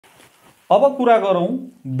अब कुरा गरौँ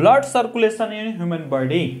blood circulation in human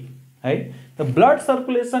body है। त blood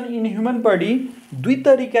circulation in human body दुई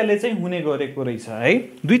तरिकाले चाहिँ हुने गरेको रहेछ है।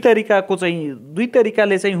 दुई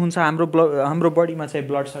तरिकाले चाहिँ हुन्छ हाम्रो बडीमा चाहिँ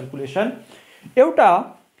ब्लड सर्कुलेसन।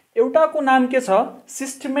 एउटाको नाम के छ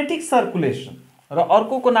सिस्टमेटिक सर्कुलेसन र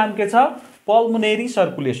अर्कोको नाम के छ पल्मोनेरी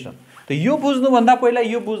सर्कुलेसन। त यो बुझ्नु भन्दा पहिला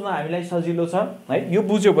यो बुझ्न हामीलाई सजिलो छ है। यो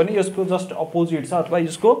बुझ्यो भने यसको जस्ट अपोजिट छ अथवा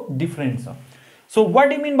यसको डिफरेन्ट छ। So what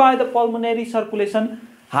do mean by the पल्मोनेरी circulation?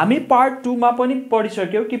 हामी पार्ट 2 मा पनि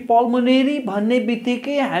पढिसक्यौ कि पल्मोनेरी भन्ने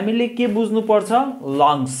बित्तिकै हामीले के बुझ्नु पर्छ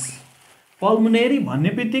लंग्स। पल्मोनेरी भन्ने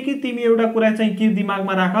बित्तिकै तिमी एउटा कुरा चाहिँ के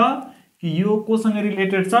दिमागमा राख कि यो कोसँग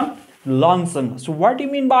रिलेटेड छ लंग्ससँग। So what do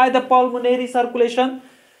mean by the पल्मोनेरी circulation?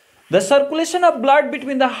 The circulation of blood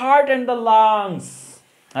between the heart and the lungs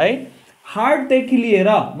है। हार्ट देखि लिएर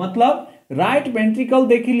मतलब राइट भेन्ट्रिकल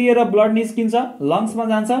देखि लिएर ब्लड निस्किन्छ लंग्समा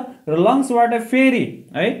जान्छ र लंग्सबाट फेरि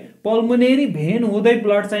है पल्मोनेरी भेन हुँदै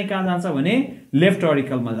ब्लड चाहिँ कहाँ जान्छ भने लेफ्ट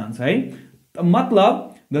ऑरिकलमा जान्छ है।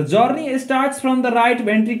 मतलब the journey starts from the right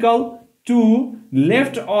ventricle to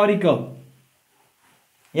left auricle.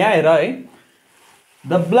 यहाँ हेर है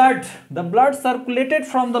the blood circulated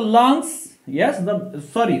from the lungs yes the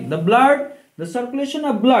circulation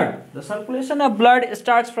of blood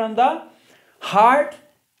starts from the heart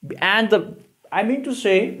and I mean to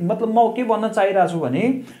say मतलब म के भन्न चाहिरहेको छु भने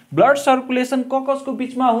ब्लड सर्कुलेसन कसको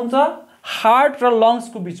बीचमा हुन्छ हार्ट र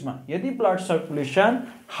लंग्सको बीचमा। यदि ब्लड सर्कुलेसन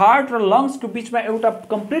हार्ट र लंग्सको बीचमा एउटा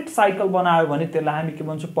कम्प्लिट साइकल बनायो भने त्यसलाई हामी के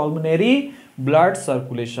भन्छौँ पल्मोनेरी ब्लड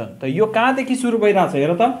सर्कुलेसन। त यो कहाँदेखि सुरु भइरहेछ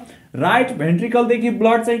हेर त राइट भेन्ट्रिकलदेखि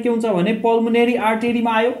ब्लड चाहिँ के हुन्छ भने पल्मोनेरी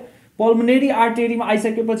आर्टेरीमा आयो। पल्मोनेरी आर्टेरीमा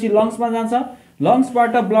आइसकेपछि लंग्समा जान्छ।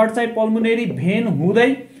 लंग्सबाट ब्लड चाहिँ पल्मोनेरी भेन हुँदै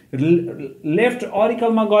लेफ्ट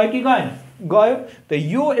ऑरिकलमा गयो कि गयो। त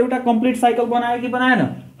यो एउटा कम्प्लिट साइकल बनायो कि बनाएन?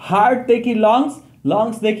 हार्टदेखि लंग्स,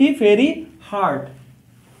 लंग्सदेखि फेरि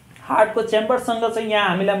हार्टको चेम्बरसँग चाहिँ यहाँ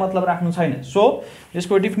हामीलाई मतलब राख्नु छैन। सो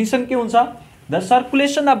यसको डेफिनिसन के हुन्छ? The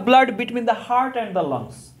circulation of blood between the heart and the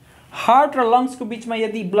lungs. Heart र लंग्सको बीचमा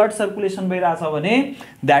यदि ब्लड सर्कुलेसन भइरहेछ भने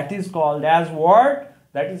that is called as what?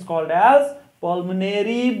 That is called as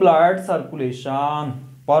pulmonary blood circulation.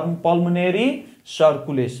 Pulmonary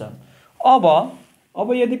circulation. अब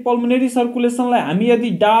यदि pulmonary circulation लाई हामी यदि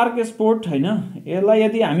डार्क स्पॉट हैन यसलाई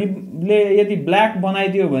यदि हामीले यदि ब्ल्याक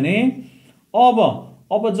बनाइदियो भने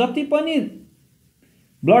अब जति पनि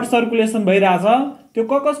ब्लड सर्कुलेसन भइराछ त्यो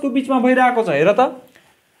कसको बीचमा भइराको छ हेर त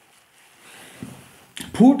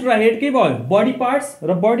फुट र हेड के भयो बडी पार्ट्स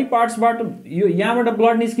र बडी पार्ट्सबाट यो यहाँबाट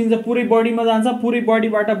ब्लड निस्किन्छ पुरै बडीमा जान्छ। पुरै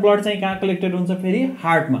बडीबाट ब्लड चाहिँ कहाँ कलेक्टेड हुन्छ फेरि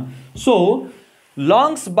हार्टमा। सो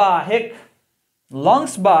लंग्स बाहेक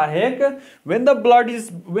when the blood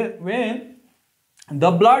is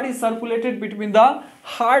circulated between the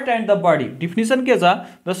heart and the body. Definition के छ?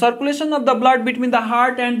 The circulation of the blood between the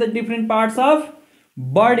heart and the different parts of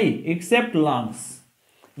body except lungs.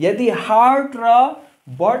 यदि heart र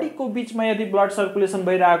body को बीचमा यदि blood circulation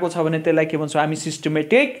भइरहेको छ भने त्यसलाई के भन्छौँ हामी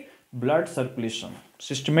systematic blood circulation.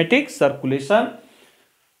 Systematic circulation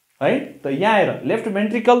है। त यहाँ हेर लेफ्ट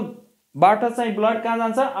भेन्ट्रिकल बाट चाहिँ ब्लड कहाँ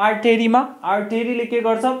जान्छ आर्टेरीमा। आर्टेरीले के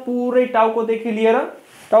गर्छ पुरै टाउकोदेखि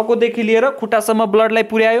लिएर खुट्टासम्म ब्लडलाई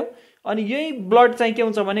पुर्यायो अनि यही ब्लड चाहिँ के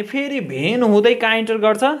हुन्छ भने फेरि भेन हुँदै कहाँ इन्टर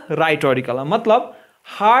गर्छ राइट ऑरिकलमा। मतलब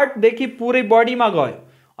हार्टदेखि पुरै बडीमा गयो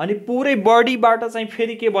अनि पुरै बडीबाट चाहिँ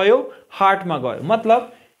फेरि के भयो हार्टमा गयो।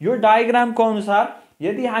 मतलब यो डायग्रामको अनुसार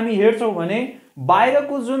यदि हामी हेर्छौँ भने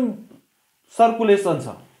बाहिरको जुन सर्कुलेसन छ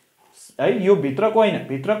है यो भित्रको हैन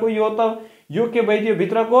भित्रको यो के भइदियो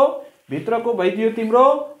भित्रको भइदियो तिम्रो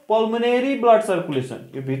पल्मोनेरी ब्लड सर्कुलेसन।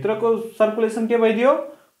 यो भित्रको सर्कुलेसन के भइदियो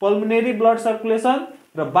पल्मोनेरी ब्लड सर्कुलेसन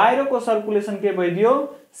र बाहिरको सर्कुलेसन के भइदियो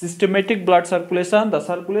systematic blood circulation. The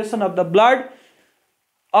circulation of the blood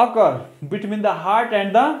occur between the heart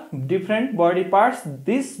and the different body parts.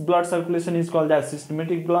 This blood circulation is called as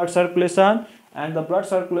systematic blood circulation, and the blood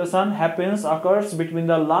circulation occurs between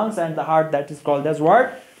the lungs and the heart. That is called as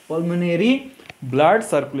what? Pulmonary blood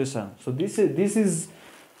circulation. So this is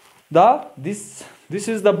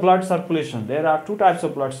the blood circulation. There are two types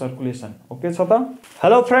of blood circulation. Okay, so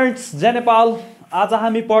hello friends, जय नेपाल। आज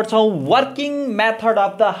हामी पढ्छौं working method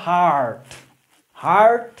of the heart.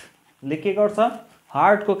 Heart ले के गर्छ?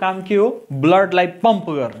 Heart को काम के हो ब्लडलाई pump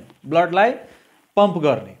गर्ने,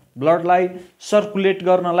 ब्लडलाई सर्कुलेट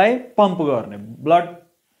गर्नलाई पंप गर्ने।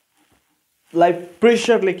 ब्लडलाई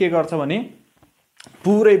प्रेसरले के गर्छ भने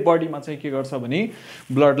पुरै बडीमा चाहिँ के गर्छ भने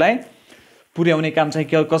ब्लडलाई पुर्याउने काम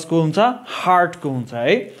चाहिँ कसको हुन्छ हार्टको हुन्छ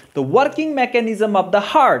है। त working mechanism of the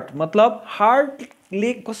heart मतलब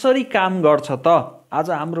हार्टले कसरी काम गर्छ त आज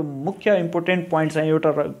हाम्रो मुख्य इम्पोर्टेन्ट पोइन्ट चाहिँ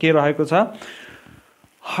एउटा के रहेको छ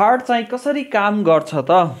हार्ट चाहिँ कसरी काम गर्छ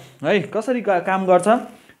त है, कसरी काम गर्छ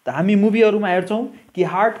त हामी मुभीहरुमा हेर्छौं कि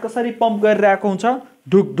हार्ट कसरी पम्प गरिरहेको हुन्छ,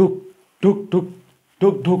 ढुक ढुक ढुक ढुक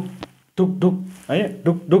ढुक ढुक ढुक ढुक है,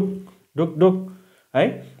 ढुक ढुक ढुक ढुक है।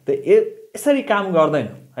 त यसरी काम गर्दैन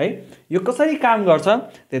है। यो कसरी काम गर्छ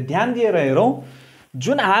त्यो ध्यान दिएर हेरौं।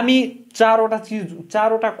 जुन हामी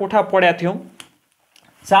चारवटा कोठा पढ्या थियौं,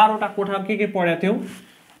 चारवटा कोठा के पढ्या थियौं।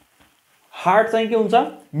 हार्ट चाहिँ के हुन्छ,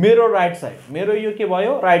 मेरो राइट साइड, मेरो यो के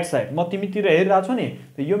भयो राइट साइड, म तिमीतिर हेरिरहेको छु नि,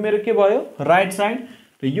 त यो मेरो के भयो राइट साइड।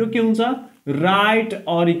 त यो के हुन्छ राइट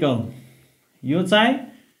ऑरिकल, यो चाहिँ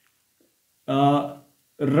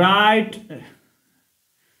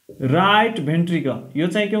राइट भेन्ट्रिकल, यो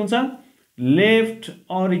चाहिँ के हुन्छ लेफ्ट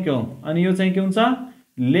ऑरिकल, अनि यो चाहिँ के हुन्छ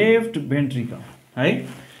लेफ्ट भेन्ट्रिकल है।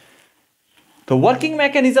 त वर्किङ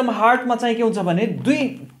मेकानिजम हार्टमा चाहिँ के हुन्छ भने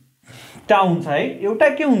दुईटा हुन्छ है। एउटा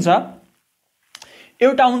के हुन्छ,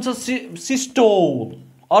 एउटा हुन्छ सिस्टोल,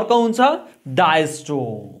 अर्को हुन्छ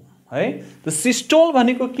डायस्टोल है। त सिस्टोल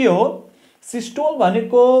भनेको के हो, सिस्टोल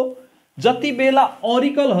भनेको जति बेला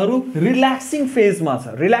ऑरिकलहरु रिल्याक्सिङ फेजमा छ,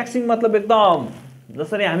 रिल्याक्सिङ मतलब एकदम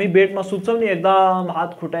जसरी हामी बेडमा सुत्छौं नि एकदम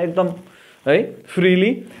हात खुट्टा एकदम है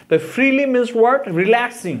फ्रीली, त freely means what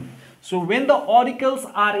relaxing. So when the auricles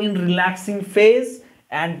are in relaxing phase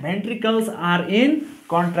and ventricles are in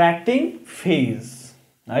contracting phase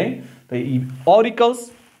है। त auricles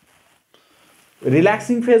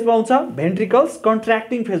रिल्याक्सिङ फेजमा हुन्छ, भेन्ट्रिकल्स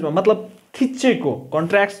कन्ट्र्याक्टिङ फेजमा मतलब थिचेको,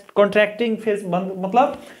 कन्ट्र्याक्टिङ फेज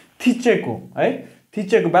मतलब थिचेको है,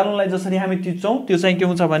 थिचेको बेलुनलाई जसरी हामी थिच्छौं त्यो चाहिँ के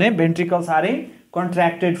हुन्छ भने भेन्ट्रिकल्स आर इन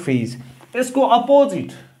कन्ट्र्याक्टेड फेज। यसको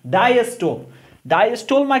अपोजिट डायस्टोल,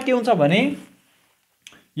 डायस्टोलमा के हुन्छ भने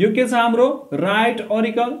यो के छ हाम्रो राइट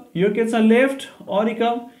ऑरिकल, यो के छ लेफ्ट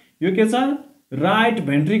ऑरिकल, यो के छ राइट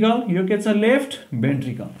भेन्ट्रिकल, यो के छ लेफ्ट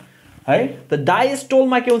भेन्ट्रिकल है। त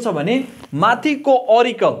डायस्टोलमा के हुन्छ भने माथिको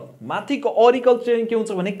ऑरिकल चाहिँ के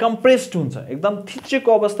हुन्छ भने कम्प्रेस्ड हुन्छ, एकदम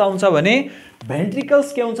थिचेको अवस्था हुन्छ भने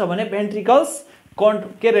भेन्ट्रिकल्स के हुन्छ भने भेन्ट्रिकल्स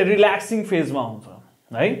के रे रिल्याक्सिङ फेजमा हुन्छ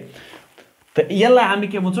है। त यसलाई हामी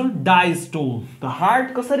के भन्छौं डायस्टोल। त हार्ट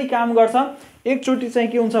कसरी काम गर्छ, एकचोटी चाहिँ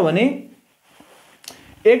के हुन्छ भने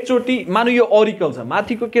एकचोटी मानु यो ऑरिकल छ,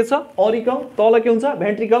 माथिको के छ ऑरिकल, तल के हुन्छ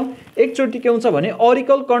भेन्ट्रिकल, एकचोटी के हुन्छ भने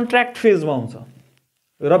ऑरिकल कन्ट्र्याक्ट फेजमा हुन्छ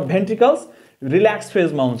र भेन्ट्रिकल्स रिल्याक्स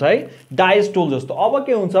फेजमा हुन्छ है, डायस्टोल जस्तो। अब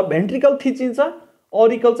के हुन्छ भेन्ट्रिकल थिचिन्छ,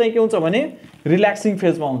 ऑरिकल चाहिँ के हुन्छ भने रिल्याक्सिङ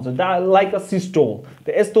फेजमा हुन्छ, लाइक अ सिस्टोल। त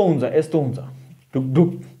यस्तो हुन्छ, यस्तो हुन्छ ढुक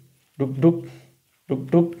ढुक ढुक ढुक ढुक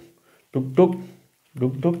ढुक ढुक ढुक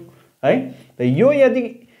ढुक ढुक है। त यो यदि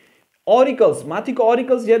ऑरिकल्स माथिको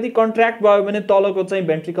ऑरिकल्स यदि कन्ट्र्याक्ट भयो भने तलको चाहिँ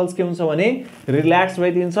भेन्ट्रिकल्स के हुन्छ भने रिल्याक्स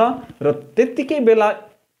भइदिन्छ र त्यतिकै बेला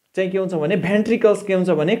चाहिँ के हुन्छ भने भेन्ट्रिकल्स के हुन्छ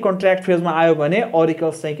भने कन्ट्र्याक्ट फेजमा आयो भने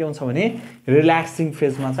ऑरिकल्स चाहिँ के हुन्छ भने रिल्याक्सिङ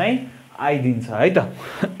फेजमा चाहिँ आइदिन्छ है त।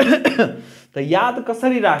 त याद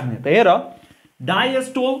कसरी राख्ने त हेर,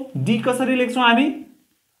 डायस्टोल डी कसरी लेख्छौं हामी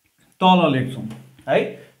तल लेख्छौं है।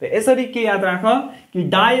 त यसरी के याद राख कि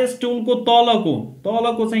डायस्टोलको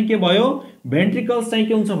तलको चाहिँ के भयो भेन्ट्रिकल्स चाहिँ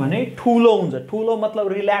के हुन्छ भने ठूलो हुन्छ, ठूलो मतलब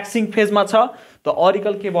रिल्याक्सिङ फेजमा छ, त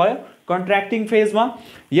ऑरिकल के भयो कन्ट्र्याक्टिङ फेजमा।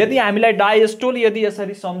 यदि हामीलाई डायस्टोल यदि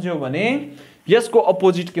यसरी सम्झ्यौ भने यसको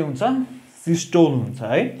अपोजिट के हुन्छ सिस्टोल हुन्छ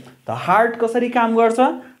है। त हार्ट कसरी काम गर्छ,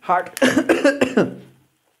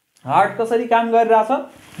 हार्ट कसरी काम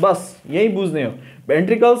गरिरहेछ बस यही बुझ्ने हो।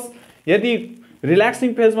 भेन्ट्रिकल्स यदि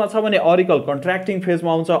रिल्याक्सिङ फेजमा छ भने ऑरिकल कन्ट्र्याक्टिङ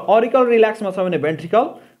फेजमा हुन्छ, ऑरिकल रिल्याक्समा छ भने भेन्ट्रिकल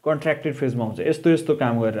कन्ट्र्याक्टेड फेजमा हुन्छ, यस्तो यस्तो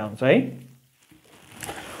काम गरिरहेको हुन्छ है।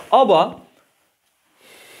 अब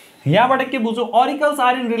यहाँबाट के बुझ्छौ, auricles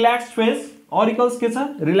are in relax phase, auricles के छ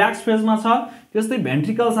रिल्याक्स फेजमा छ, त्यस्तै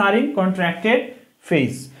भेन्ट्रिकल्स आर इन कन्ट्र्याक्टेड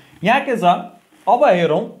फेज। यहाँ के छ अब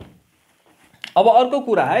हेरौं, अब अर्को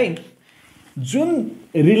कुरा है, जुन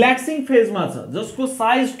रिल्याक्सिङ फेजमा छ जसको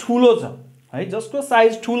साइज ठूलो छ है, जसको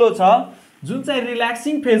साइज ठूलो छ, जुन चाहिँ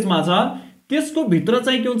रिल्याक्सिङ फेजमा छ त्यसको भित्र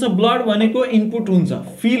चाहिँ के हुन्छ ब्लड भनेको इनपुट हुन्छ,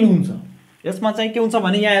 फिल हुन्छ। यसमा चाहिँ के हुन्छ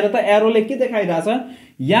भने यहाँ हेर त एरोले के देखाइरहेछ,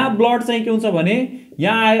 यहाँ ब्लड चाहिँ के हुन्छ भने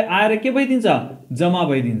यहाँ आएर के भइदिन्छ जम्मा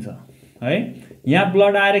भइदिन्छ है, यहाँ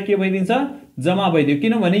ब्लड आएर के भइदिन्छ जम्मा भइदियो।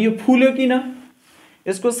 किनभने यो फुल्यो किन,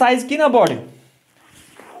 यसको साइज किन बढ्यो,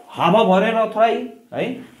 हावा भरेर थोरै है,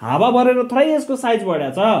 हावा भरेर थोरै यसको साइज बढ्या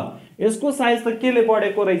छ। यसको साइज त केले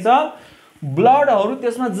बढेको रहेछ, ब्लडहरु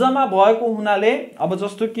त्यसमा जम्मा भएको हुनाले। अब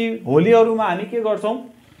जस्तो कि होलीहरुमा हामी के गर्छौं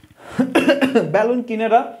बेलुन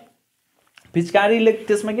किनेर पिचकारीले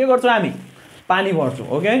त्यसमा के गर्छौं हामी पानी भर्छौं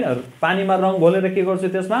हो कि हैन, पानीमा रङ घोलेर के गर्छौं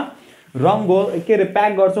त्यसमा रङ घोल के रे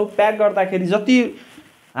प्याक गर्छौं, प्याक गर्दाखेरि जति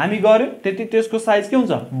हामी गर्यो त्यति त्यसको साइज के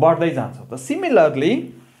हुन्छ बढ्दै जान्छ। त सिमिलरली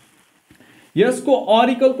यसको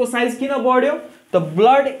ऑरिकलको साइज किन बढ्यो, त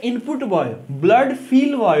ब्लड इनपुट भयो, ब्लड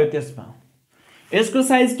फिल भयो त्यसमा। यसको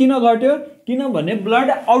साइज किन घट्यो? किनभने ब्लड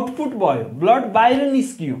आउटपुट भयो, ब्लड बाहिर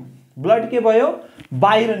निस्कियो, ब्लड के भयो?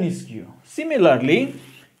 बाहिर निस्कियो। सिमिलरली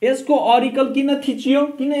यसको अरिकल किन थिचियो?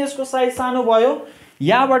 किन यसको साइज सानो भयो?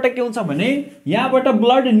 यहाँबाट के हुन्छ भने यहाँबाट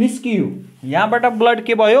ब्लड निस्कियो, यहाँबाट ब्लड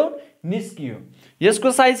के भयो? निस्कियो।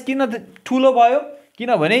 यसको साइज किन ठुलो भयो?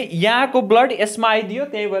 किनभने यहाँको ब्लड यसमा आइदियो,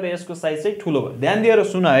 त्यही भएर यसको साइज चाहिँ ठुलो भयो। ध्यान दिएर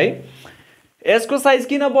सुन है, यसको साइज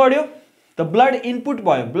किन बढ्यो? त ब्लड इनपुट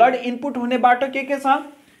भयो। ब्लड इनपुट हुने बाटो के छ?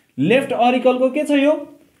 लेफ्ट अरिकलको के छ यो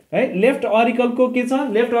है? लेफ्ट अरिकलको के छ?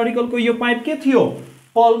 लेफ्ट अरिकलको यो पाइप के थियो?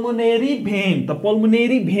 पल्मोनेरी भेन। त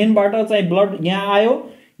पल्मोनेरी भेनबाट चाहिँ ब्लड यहाँ आयो,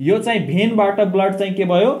 यो चाहिँ भेनबाट ब्लड चाहिँ के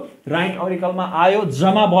भयो? राइट अरिकलमा आयो,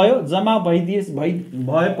 जम्मा भयो। जम्मा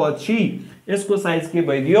भएपछि यसको साइज के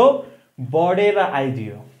भइदियो? बढेर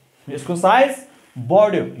आइदियो। यसको साइज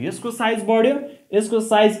बढ्यो, यसको साइज बढ्यो, यसको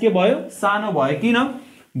साइज के भयो? सानो भयो। किन?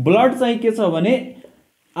 ब्लड चाहिँ के छ भने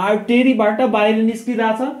आर्टेरीबाट बाहिर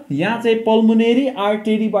निस्किरहेछ, यहाँ चाहिँ पल्मोनेरी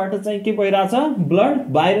आर्टेरीबाट चाहिँ के भइरहेछ? ब्लड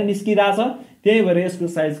बाहिर निस्किरहेछ, त्यही भएर यसको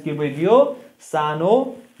साइज के भइदियो? सानो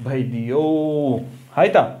भइदियो है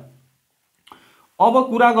त। अब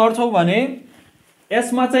कुरा गर्छौ भने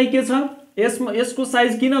यसमा चाहिँ के छ? यसको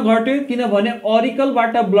साइज किन घट्यो? किनभने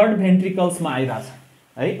अरिकलबाट ब्लड भेन्ट्रिकल्समा आइरहेछ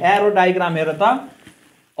है। एरो डायग्राम हेर त,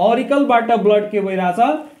 अरिकलबाट ब्लड के भइरहेछ?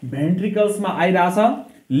 भेन्ट्रिकल्समा आइरहेछ।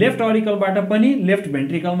 लेफ्ट अरिकलबाट पनि लेफ्ट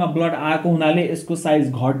भेन्ट्रिकलमा ब्लड आएको हुनाले यसको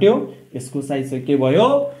साइज घट्यो, यसको साइज चाहिँ के भयो?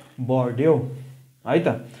 बढ्यो है त।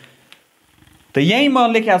 त यही म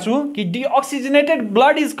लेखेको छु कि डिअक्सिजनेटेड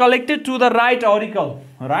blood is collected to the right auricle.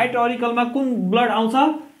 Right अरिकलमा कुन ब्लड आउँछ?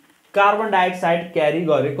 कार्बन डाइअक्साइड क्यारी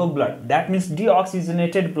गरेको blood. That means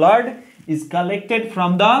डिअक्सिजनेटेड blood is collected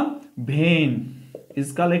from the van,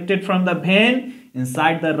 is collected from the van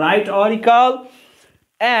inside the right auricle,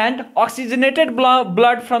 and oxygenated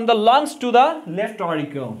blood from the lungs to the left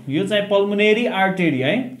auricle. यो चाहिँ pulmonary artery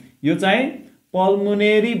है, यो चाहिँ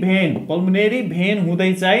pulmonary vein, pulmonary vein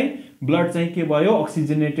हुँदै चाहिँ blood चाहिँ के भयो?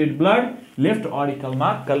 oxygenated blood left auricle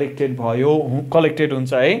मा कलेक्टेड भयो, कलेक्टेड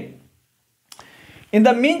हुन्छ है। In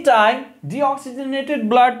the meantime, deoxygenated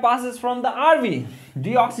blood passes from the RV.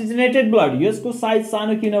 Deoxygenated blood, यसको साइज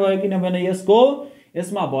सानो किन भयो? किनभने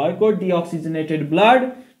यसमा भएको डिअक्सिजनेटेड ब्लड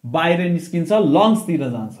बाहिर निस्किन्छ, लङ्सतिर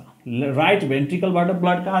जान्छ। राइट भेन्ट्रिकलबाट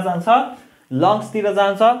ब्लड कहाँ जान्छ? लङ्सतिर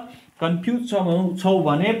जान्छ। कन्फ्युज छौ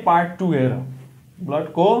भने पार्ट 2 हेर,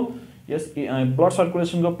 ब्लडको यस ब्लड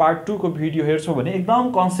सर्कुलेसनको पार्ट 2 को भिडियो हेर्छौ भने एकदम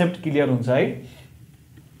कन्सेप्ट क्लियर हुन्छ है।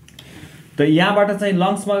 त यहाँबाट चाहिँ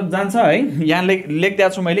लङ्समा जान्छ है। यहाँ लेख्दै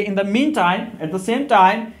छु मैले, in the mean time, at the same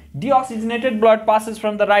time deoxygenated blood passes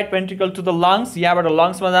from the right ventricle to the lungs, यहाँबाट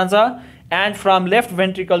लङ्समा जान्छ, and from left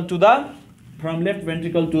ventricle to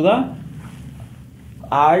the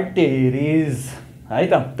arteries है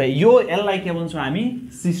त। त यो यसलाई के भन्छौँ हामी?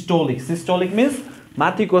 सिस्टोलिक। सिस्टोलिक मिन्स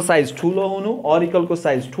माथिको साइज ठुलो हुनु, अरिकलको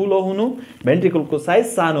साइज ठुलो हुनु, भेन्ट्रिकलको साइज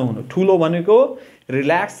सानो हुनु। ठुलो भनेको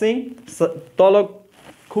रिल्याक्सिङ, तल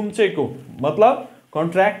खुम्चेको मतलब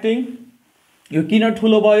कन्ट्र्याक्टिङ। यो किन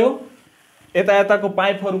ठुलो भयो? यताको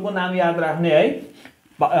पाइपहरूको नाम याद राख्ने है,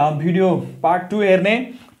 भिडियो पार्ट 2 हेर्ने,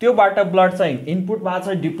 त्योबाट ब्लड चाहिँ इनपुट भएको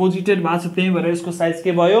छ, डिपोजिटेड भएको छ, त्यही भएर यसको साइज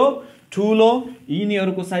के भयो? ठुलो।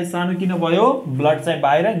 यिनीहरूको साइज सानो किन भयो? ब्लड चाहिँ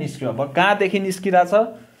बाहिर निस्क्यो। अब कहाँदेखि निस्किरहेछ?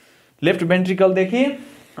 लेफ्ट भेन्ट्रिकलदेखि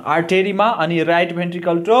आर्टेरीमा, अनि राइट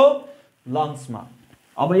भेन्ट्रिकल टु लङ्समा।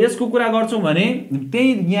 अब यसको कुरा गर्छौँ भने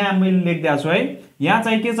त्यही यहाँ मैले लेख्दै छु है। यहाँ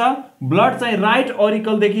चाहिँ के छ? ब्लड चाहिँ राइट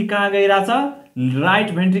अरिकलदेखि कहाँ गइरहेछ?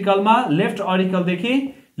 राइट भेन्ट्रिकलमा, लेफ्ट अरिकलदेखि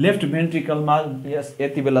लेफ्ट भेन्ट्रिकलमा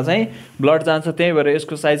यति बेला चाहिँ ब्लड जान्छ, त्यही भएर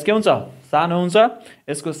यसको साइज के हुन्छ? सानो हुन्छ।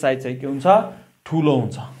 यसको साइज चाहिँ के हुन्छ? ठुलो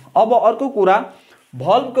हुन्छ। अब अर्को कुरा,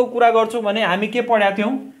 भल्भको कुरा गर्छौँ भने हामी के पढाएको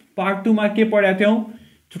थियौँ? पार्ट 2 मा के पढाएको थियौँ?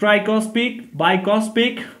 ट्राइकस्पिक,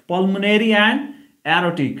 बाइकस्पिक, पल्मोनेरी एन्ड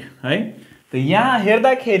एरोटिक है। त यहाँ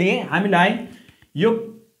हेर्दाखेरि हामीलाई यो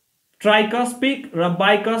ट्राइकस्पिक र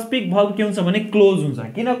बाइकस्पिक भल्भ के हुन्छ भने क्लोज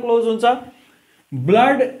हुन्छ। किन क्लोज हुन्छ?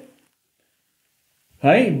 ब्लड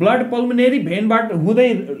है, ब्लड पल्मोनेरी भेनबाट हुँदै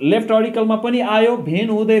लेफ्ट अरिकलमा पनि आयो, भेन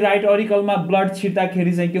हुँदै राइट अरिकलमा ब्लड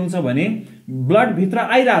छिर्दाखेरि चाहिँ के हुन्छ भने ब्लड भित्र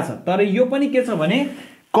आइरहेछ, तर यो पनि के छ भने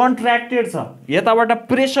कन्ट्र्याक्टेड छ, यताबाट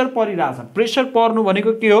प्रेसर परिरहेछ। प्रेसर पर्नु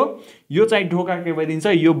भनेको के हो? यो चाहिँ ढोका के भइदिन्छ?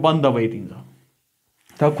 यो बन्द भइदिन्छ।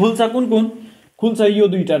 त खुल्छ कुन कुन? खुल्छ यो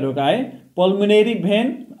दुईटा ढोका है, पल्मोनेरी भेन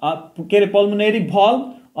के अरे पल्मोनेरी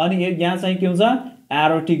भल्भ, अनि यहाँ चाहिँ के हुन्छ?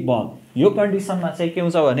 Erotic valve. यो कन्डिसनमा चाहिँ के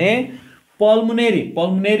हुन्छ भने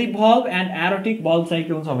पल्मोनेरी भल्भ एन्ड एरोटिक भल्भ चाहिँ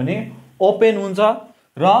के हुन्छ भने ओपन हुन्छ,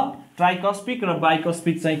 र ट्राइकस्पिक र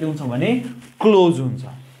बाइकस्पिक चाहिँ के हुन्छ भने क्लोज हुन्छ।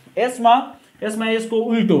 यसमा यसको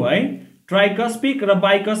उल्टो है, ट्राइकस्पिक र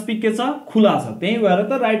बाइकस्पिक के छ खुला छ त्यही भएर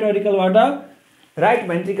त राइट अरिकलबाट राइट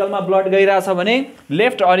भेन्ट्रिकलमा ब्लड गइरहेछ भने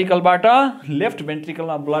लेफ्ट अरिकलबाट लेफ्ट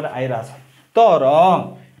भेन्ट्रिकलमा ब्लड आइरहेछ तर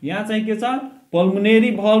यहाँ चाहिँ के छ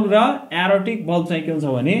पल्मोनेरी भल्भ र एरोटिक भल्भ चाहिँ के हुन्छ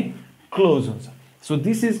भने क्लोज हुन्छ so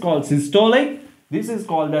this is called systolic this is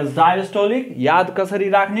called as diastolic याद कसरी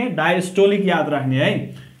राख्ने डायस्टोलिक याद राख्ने है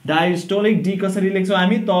डायस्टोलिक डी कसरी लेख्छौं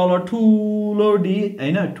हामी तल ठुलो डी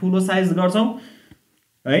हैन ठुलो साइज गर्छौं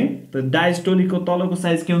है त डायस्टोलिकको तलको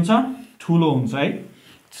साइज के हुन्छ ठुलो हुन्छ है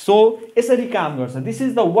सो यसरी काम गर्छ this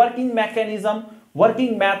is the working mechanism working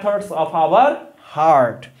methods of our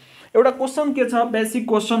heart एउटा क्वेशन के छ बेसिक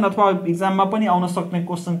क्वेशन अथवा एक्जाममा पनि आउन सक्ने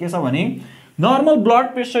क्वेशन के छ भने normal blood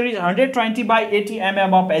pressure is 120/80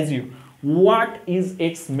 mm of Hg what is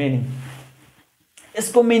it's meaning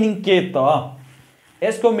यसको मिनिङ के त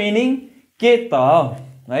यसको मिनिङ के त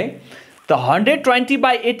है त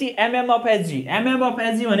 120/80 mm of Hg mm of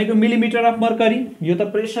Hg भनेको मिलिमिटर अफ मर्करी यो त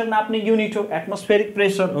प्रेशर नाप्ने युनिट हो एटमोस्फेरिक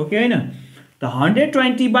प्रेशर हो कि हैन त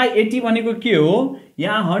 120/80 भनेको के हो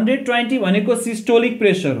यहाँ 120 भनेको सिस्टोलिक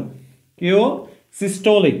प्रेशर हो के हो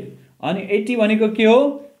सिस्टोलिक अनि 80 भनेको के हो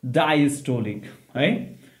डायस्टोलिक है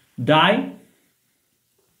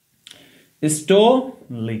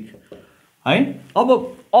डायस्टोलिक है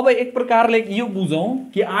अब एक प्रकारले यो बुझौं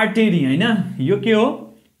कि आर्टेरी हैन यो के हो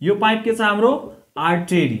यो पाइप के छ हाम्रो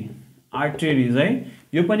आर्टेरिज है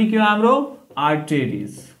यो पनि के हो हाम्रो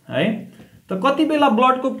आर्टेरिज है त कति बेला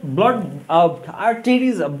ब्लड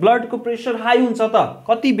आर्टेरिज ब्लडको प्रेशर हाई हुन्छ त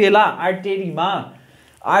कति बेला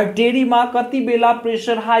आर्टेरीमा कति बेला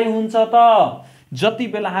प्रेशर हाई हुन्छ त जति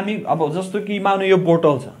बेला हामी अब जस्तो कि मानु यो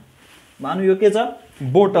बोतल छ मानु यो के छ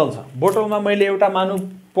बोतलमा मैले एउटा मानु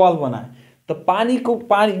पल बनाए त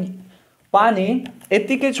पानी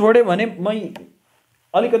यतिकै छोडे भने मै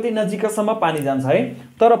अलिकति नजिकसम्म पानी जान्छ है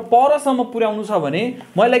तर परसम्म पुर्याउनु छ भने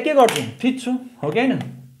म यसलाई के गर्छु थिच्छु हो कि हैन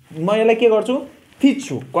म यसलाई के गर्छु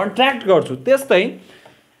थिच्छु कन्ट्र्याक्ट गर्छु त्यस्तै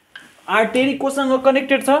आर्टेरी कोसँग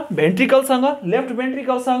कनेक्टेड छ भेन्ट्रिकलसँग लेफ्ट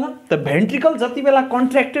भेन्ट्रिकलसँग त भेन्ट्रिकल जति बेला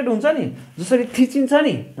कन्ट्र्याक्टेड हुन्छ नि जसरी थिचिन्छ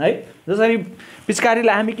नि है जसरी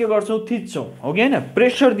पिचकारीलाई हामी के गर्छौं थिच्छौं हो कि हैन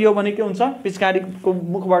प्रेशर दियो भने के हुन्छ पिचकारीको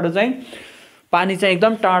मुखबाट चाहिँ पानी चाहिँ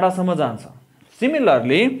एकदम टाढासम्म जान्छ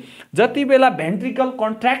सिमिलरली जति बेला भेन्ट्रिकल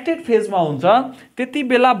कन्ट्र्याक्टेड फेजमा हुन्छ त्यति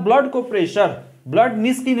बेला ब्लडको प्रेशर ब्लड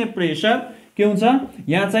निस्किने प्रेशर के हुन्छ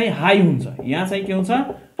यहाँ चाहिँ हाई हुन्छ यहाँ चाहिँ के हुन्छ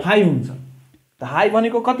हाई हुन्छ त हाई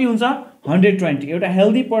भनेको कति हुन्छ 120 एउटा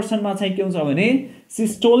हेल्दी पर्सनमा चाहिँ के हुन्छ भने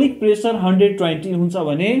सिस्टोलिक प्रेशर 120 हुन्छ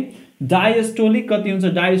भने डायस्टोलिक कति हुन्छ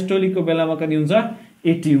डायस्टोलिकको बेलामा कति हुन्छ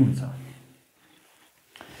 80 हुन्छ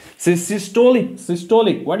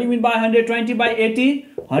systolic what do you mean by 120/80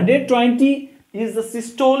 120 is the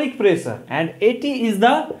systolic pressure and 80 is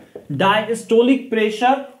the diastolic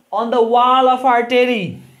pressure on the wall of artery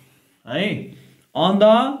right on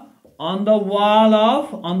the wall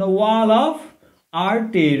of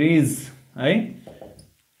arteries right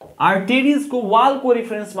arteries को wall को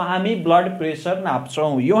reference मा हामी blood pressure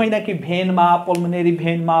नाप्छौं यो हैन कि van मा pulmonary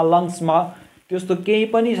van मा lungs मा त्यस्तो केही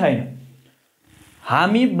पनि छैन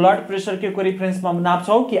हामी ब्लड प्रेशर के रेफरेन्स मा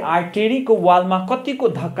नाप्छौं कि आर्टेरी को वाल मा कतिको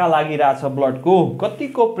धक्का लागिराछ ब्लड को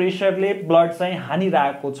कतिको प्रेशरले ब्लड चाहिँ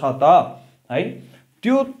हानिरहेको छ त है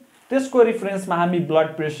त्यो त्यसको रेफरेन्स मा हामी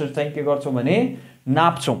ब्लड प्रेशर चाहिँ के गर्छौं भने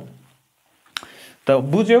नाप्छौं त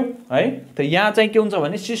बुझ्यौ है त यहाँ चाहिँ के हुन्छ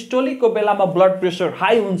भने सिस्टोलिक को बेलामा ब्लड प्रेशर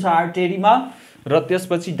हाई हुन्छ आर्टेरीमा र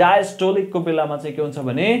त्यसपछि डायस्टोलिक को बेलामा चाहिँ के हुन्छ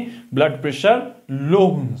भने ब्लड प्रेशर लो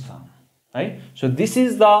हुन्छ है so this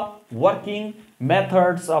is the working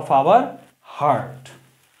methods of our heart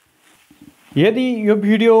यदि यो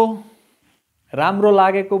भिडियो राम्रो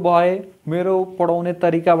लागेको भए मेरो पढाउने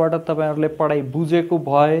तरिकाबाट तपाईहरुले पढाइ बुझेको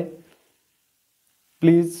भए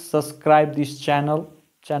प्लिज सब्स्क्राइब दिस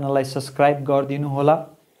च्यानललाई सब्स्क्राइब गरिदिनु होला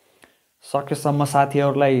सकेसम्म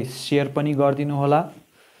साथीहरुलाई शेयर पनि गरिदिनु होला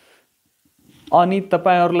अनि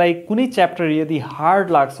तपाईहरुलाई कुनै च्याप्टर यदि हार्ड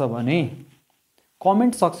लाग्छ भने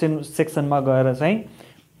कमेन्ट सेक्सनमा गएर चाहिँ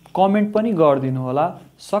कमेन्ट पनि गरिदिनु होला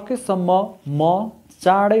सकेसम्म म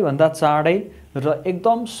चाँडै भन्दा चाँडै र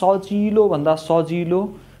एकदम सजिलो भन्दा सजिलो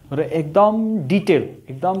र एकदम डिटेल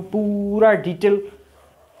एकदम पूरा डिटेल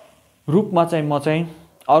रूपमा चाहिँ म चाहिँ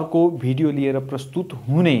अर्को भिडियो लिएर प्रस्तुत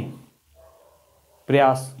हुने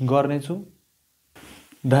प्रयास गर्नेछु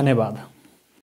धन्यवाद।